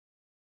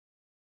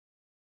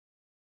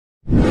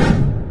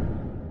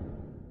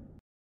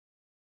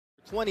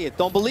20th.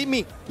 Don't believe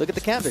me? Look at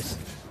the canvas.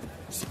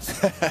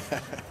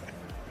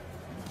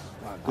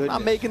 I'm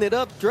not making it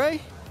up,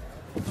 Dre.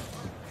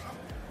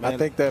 I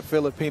think that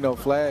Filipino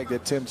flag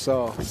that Tim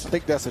saw, I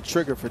think that's a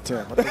trigger for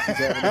Tim. I think he's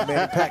having a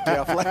Manny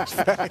Pacquiao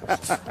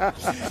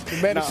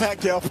flashback. Manny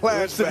Pacquiao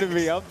flashback. Listen to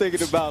me. I'm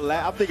thinking about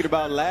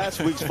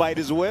last week's fight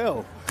as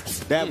well.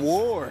 That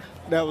war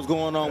that was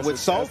going on with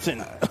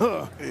Sultan.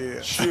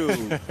 Yeah.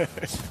 Shoot.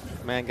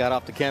 Man got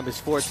off the canvas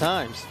 4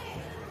 times.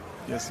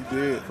 Yes, he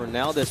did.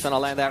 Bernaldez trying to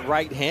land that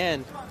right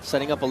hand,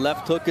 setting up a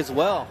left hook as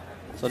well.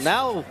 So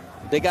now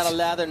they got a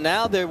lather.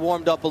 Now they're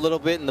warmed up a little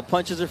bit, and the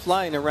punches are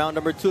flying in round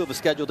number 2 of a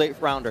scheduled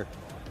 8th rounder.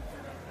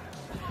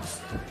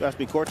 Trust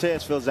me,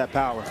 Cortez feels that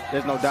power.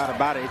 There's no doubt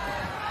about it.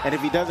 And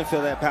if he doesn't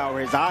feel that power,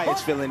 his eye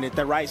is feeling it.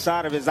 The right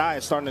side of his eye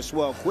is starting to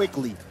swell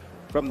quickly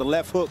from the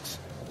left hooks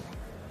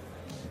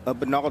of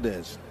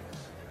Bernaldez.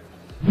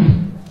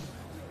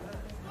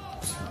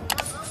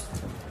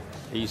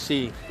 You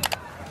see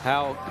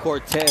how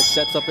Cortez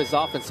sets up his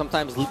offense,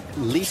 sometimes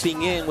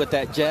leaping in with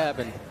that jab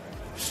and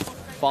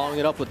following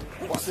it up with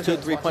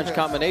 2-3 punch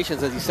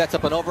combinations as he sets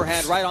up an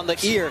overhand right on the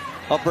ear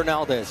of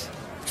Bernaldez.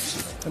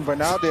 And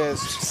Bernaldez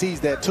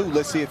sees that too.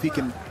 Let's see if he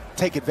can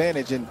take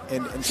advantage and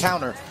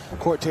counter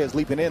Cortez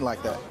leaping in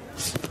like that.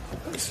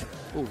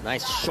 Ooh,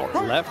 nice short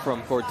left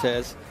from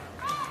Cortez.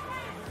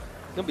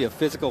 It's going to be a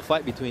physical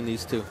fight between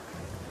these two.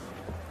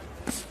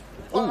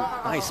 Ooh,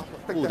 nice.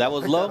 Ooh, that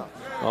was low.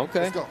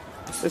 Okay.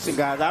 Listen,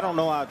 guys, I don't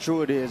know how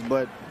true it is,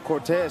 but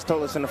Cortez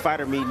told us in the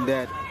fighter meeting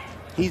that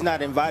he's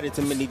not invited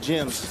to many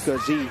gyms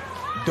because he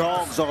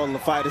dogs all the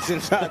fighters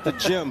inside the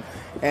gym.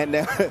 And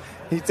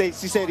he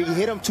said he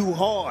hit him too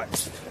hard.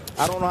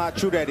 I don't know how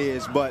true that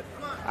is, but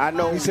I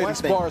know he said he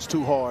spars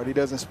too hard. He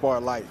doesn't spar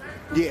light.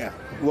 Yeah,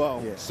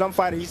 well,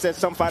 yeah. He said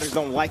some fighters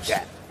don't like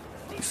that.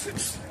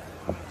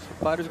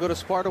 Fighters go to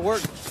spar to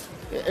work.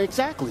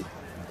 Exactly.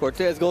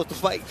 Cortez goes to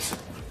fight.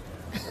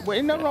 Well,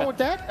 ain't nothing wrong with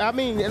that. I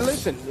mean,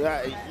 listen,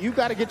 you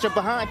got to get your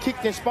behind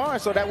kicked in sparring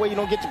so that way you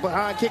don't get your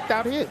behind kicked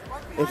out here.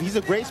 If he's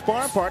a great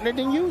sparring partner,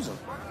 then use him.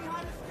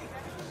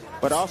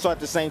 But also at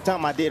the same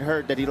time, I did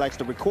heard that he likes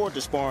to record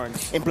the sparring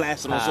and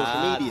blast it on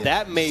social media.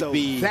 That may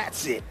be.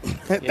 That's it.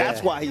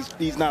 That's why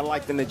he's not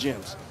liked in the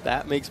gyms.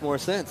 That makes more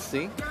sense.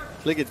 See,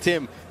 look at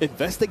Tim,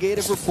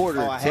 investigative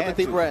reporter.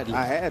 Timothy Bradley.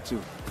 I had to.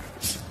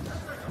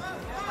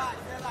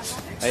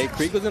 Hey,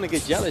 Kriegel's gonna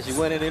get jealous. You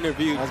went and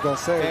interviewed. I was gonna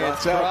say,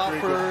 watch out,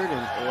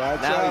 Kriegel.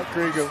 Watch out,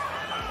 Kriegel.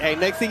 Hey,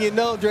 next thing you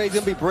know, Dre's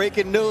gonna be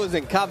breaking news,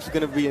 and Cops are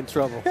gonna be in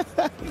trouble.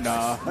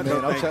 Nah,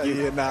 man,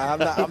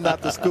 I'm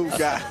not the scoop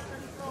guy.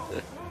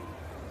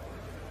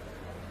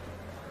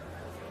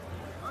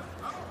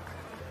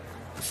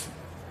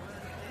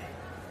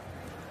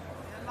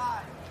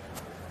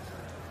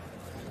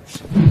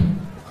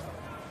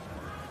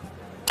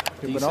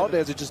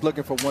 Bernaldez is just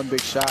looking for one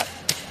big shot.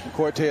 And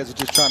Cortez is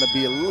just trying to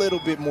be a little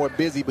bit more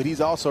busy, but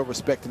he's also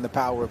respecting the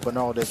power of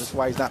Bernaldez. That's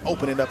why he's not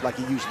opening up like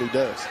he usually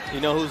does.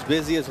 You know who's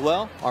busy as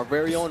well? Our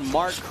very own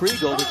Mark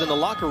Kriegel, who's in the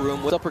locker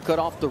room with uppercut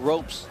off the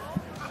ropes.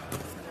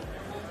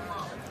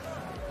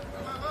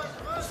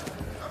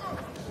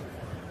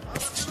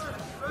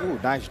 Ooh,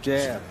 nice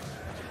jab.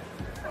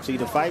 See,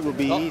 the fight would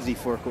be easy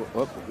for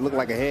look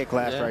like a head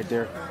clash right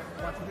there.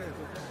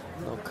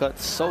 No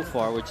cuts so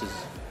far, which is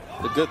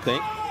the good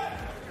thing.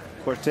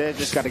 Cortez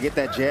just got to get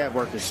that jab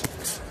working.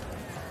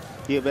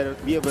 He'll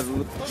be able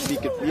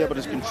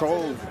to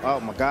control. Oh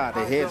my God,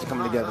 their heads are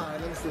coming together.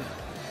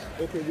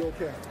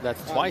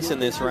 That's twice in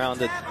this round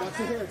that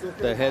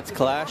the heads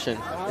clash, and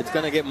it's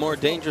going to get more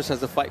dangerous as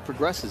the fight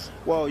progresses.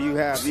 Well, you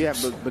have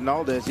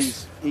Bernaldez.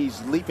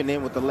 He's leaping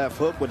in with the left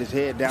hook with his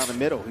head down the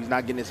middle. He's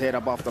not getting his head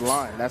up off the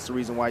line. That's the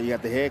reason why you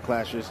have the head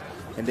clashes.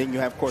 And then you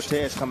have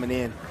Cortez coming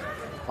in,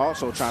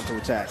 also trying to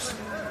attack.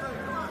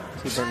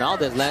 See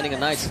Bernaldez landing a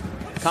nice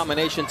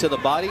combination to the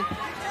body.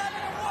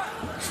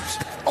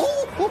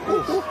 Oh,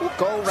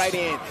 go right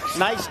in.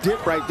 Nice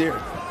dip right there.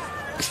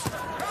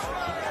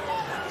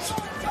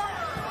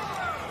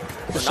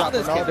 The shot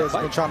Bernaldez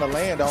has been trying to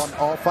land on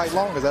all fight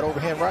long is that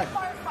overhand right.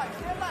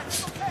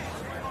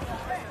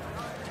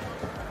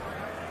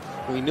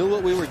 We knew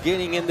what we were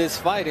getting in this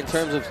fight in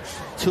terms of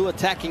 2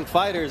 attacking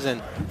fighters,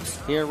 and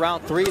here in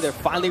round 3, they're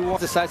finally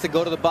decides to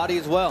go to the body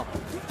as well.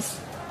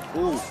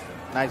 Ooh,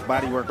 nice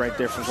body work right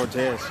there from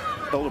Cortez.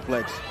 Shoulder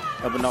plex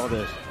of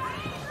Bernaldez.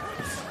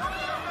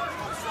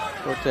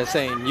 Cortez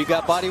saying, you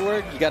got body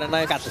work, you got a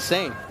knife, got the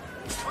same.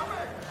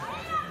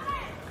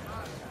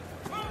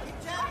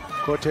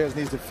 Cortez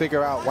needs to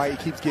figure out why he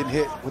keeps getting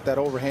hit with that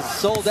overhand.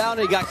 Sold down,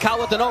 and he got caught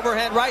with an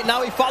overhand right.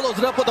 Now he follows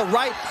it up with a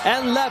right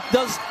and left,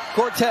 does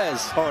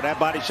Cortez. Oh, that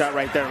body shot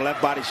right there,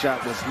 left body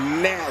shot was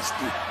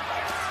nasty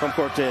from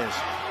Cortez.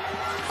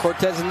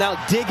 Cortez is now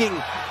digging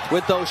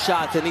with those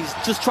shots, and he's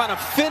just trying to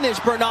finish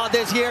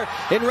Bernaldez here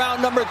in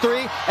round number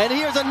 3. And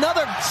here's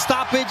another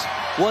stoppage.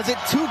 Was it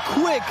too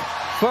quick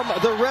from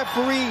the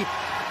referee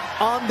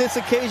on this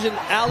occasion,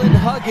 Alan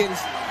Huggins,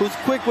 who's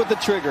quick with the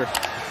trigger?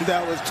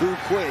 That was too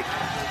quick.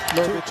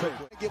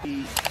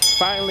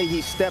 Finally,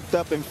 he stepped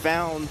up and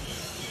found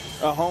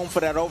home for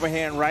that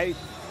overhand right.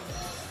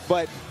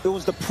 But it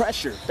was the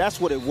pressure. That's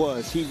what it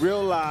was. He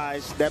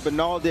realized that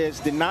Bernaldez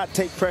did not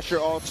take pressure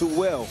all too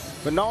well.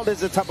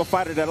 Bernaldez is the type of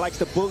fighter that likes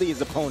to bully his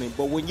opponent.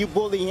 But when you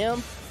bully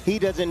him, he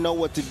doesn't know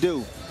what to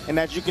do. And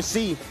as you can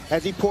see,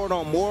 as he poured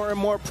on more and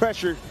more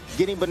pressure,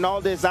 getting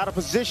Bernaldez out of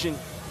position,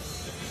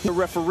 the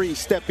referee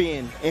step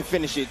in and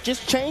finish it.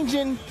 Just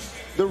changing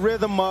the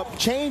rhythm up,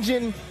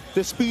 changing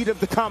the speed of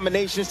the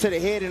combinations to the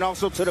head and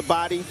also to the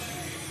body.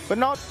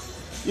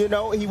 Bernaldez, you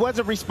know, he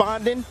wasn't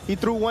responding. He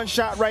threw one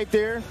shot right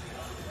there.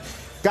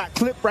 Got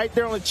clipped right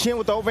there on the chin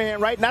with the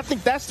overhand right. And I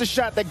think that's the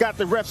shot that got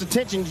the ref's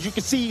attention. As you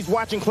can see, he's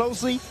watching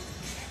closely.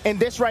 And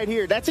this right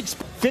here, that's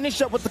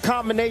finish up with the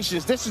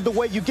combinations. This is the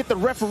way you get the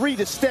referee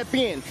to step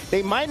in.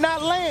 They might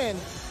not land,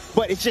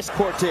 but it's just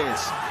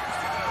Cortez.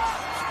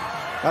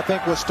 I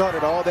think what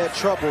started all that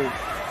trouble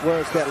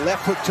was that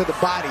left hook to the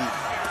body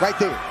right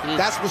there.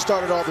 That's what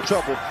started all the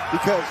trouble,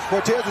 because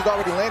Cortez was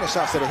already landing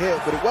shots to the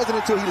head, but it wasn't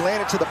until he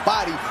landed to the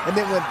body and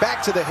then went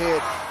back to the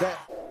head that